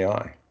positions on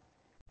AI.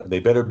 They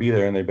better be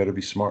there, and they better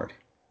be smart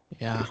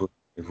Yeah.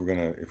 if we're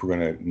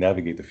gonna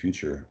navigate the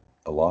future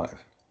alive.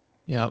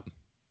 Yep.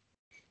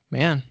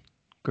 Man,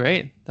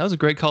 great. That was a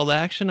great call to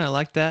action. I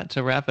like that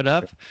to wrap it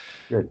up.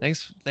 Good.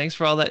 Thanks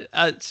for all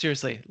that.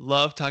 Seriously,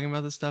 love talking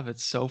about this stuff.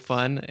 It's so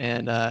fun,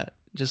 and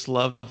just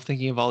love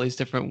thinking of all these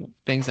different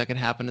things that can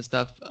happen and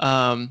stuff.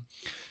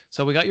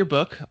 So we got your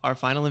book, Our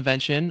Final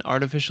Invention: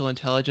 Artificial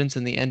Intelligence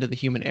and the End of the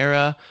Human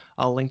Era.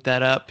 I'll link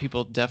that up.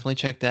 People definitely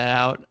check that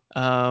out.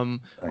 I'll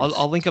Thanks.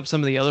 link up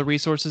some of the other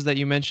resources that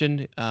you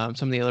mentioned, some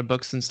of the other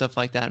books and stuff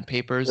like that, and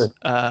papers.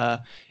 Good.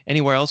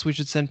 Anywhere else we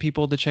should send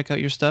people to check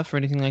out your stuff or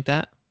anything like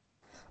that?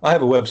 I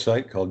have a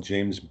website called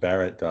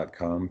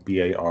jamesbarrat.com,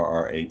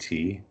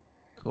 Barrat,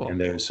 Cool.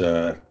 and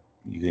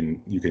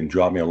you can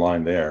drop me a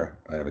line there.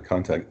 I have a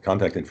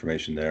contact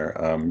information there.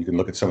 You can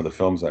look at some of the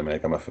films I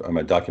make. I'm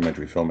a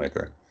documentary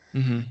filmmaker.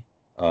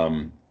 Mm-hmm.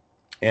 Um,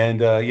 and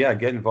yeah,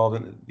 get involved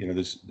in,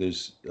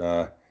 there's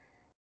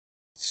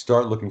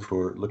start looking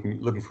for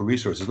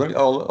resources.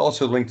 I'll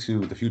also link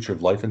to the Future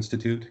of Life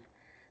Institute.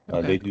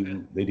 Okay.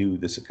 They do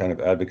this kind of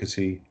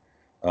advocacy.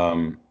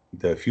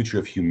 The Future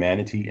of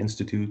Humanity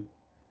Institute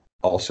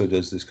also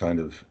does this kind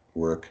of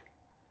work.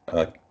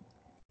 Uh,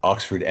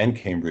 Oxford and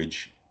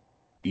Cambridge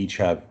each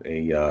have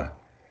a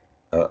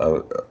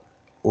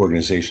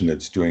organization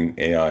that's doing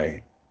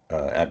AI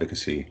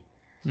advocacy.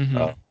 Mm-hmm.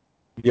 Uh,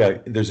 yeah,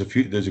 there's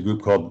a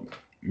group called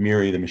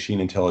MIRI, the Machine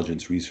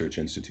Intelligence Research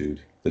Institute,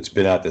 that's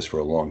been at this for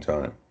a long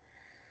time.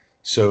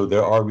 So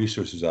there are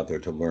resources out there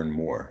to learn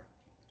more.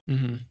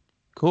 Mm-hmm.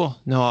 Cool.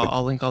 No, I'll, But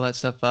I'll link all that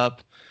stuff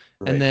up.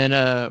 And right.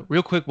 then,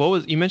 real quick, what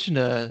was you mentioned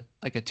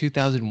like a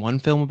 2001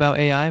 film about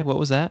AI? What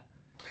was that?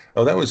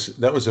 Oh, that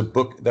was a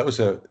book.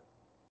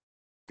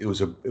 It was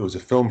a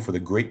film for the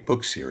Great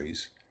Book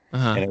series,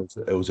 Uh-huh. and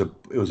it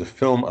was a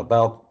film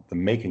about the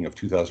making of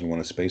 2001: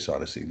 A Space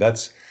Odyssey.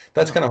 That's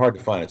Oh, kind of hard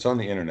to find. It's on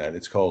the internet.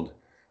 It's called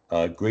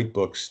Great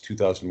Books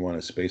 2001: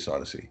 A Space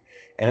Odyssey,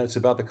 and it's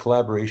about the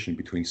collaboration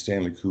between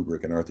Stanley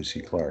Kubrick and Arthur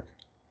C. Clarke.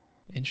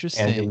 And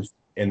interesting.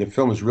 the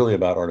film is really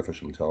about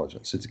artificial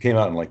intelligence. It came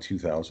out in like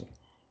 2000.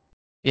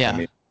 I Yeah.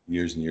 mean,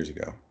 years and years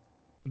ago.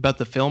 About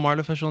the film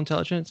artificial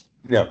intelligence?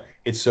 No,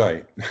 it's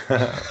sorry.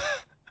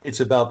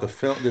 It's about the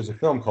film. There's a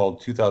film called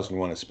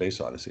 2001: A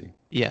Space Odyssey.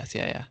 Yes,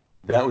 yeah, yeah.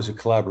 That was a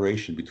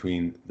collaboration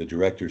between the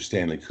director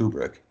Stanley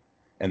Kubrick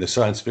and the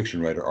science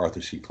fiction writer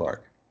Arthur C.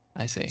 Clarke.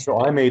 I see.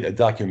 So I made a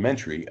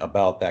documentary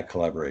about that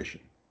collaboration.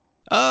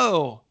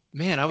 Oh,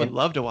 man, I would And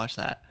love to watch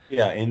that.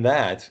 yeah, in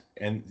that,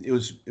 and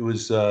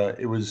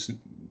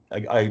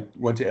I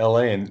went to LA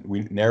and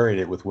we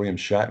narrated it with William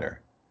Shatner.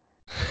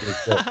 It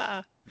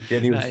was,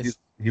 again, Nice.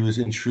 he was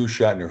in true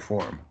Shatner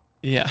form.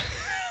 Yeah.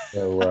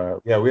 So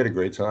yeah, we had a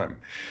great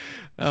time.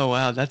 Oh,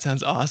 wow, that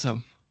sounds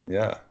awesome.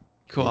 Yeah, it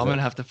Cool. was I'm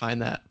gonna have to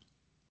find that.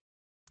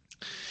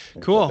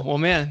 Cool. Well,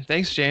 man,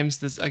 thanks, James.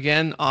 This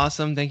again,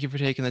 awesome. Thank you for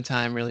taking the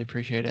time. Really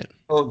appreciate it.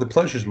 Oh, the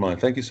pleasure's mine.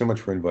 Thank you so much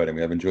for inviting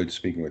me. I've enjoyed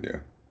speaking with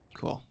you.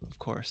 Cool. Of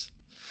course.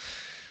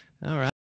 All right.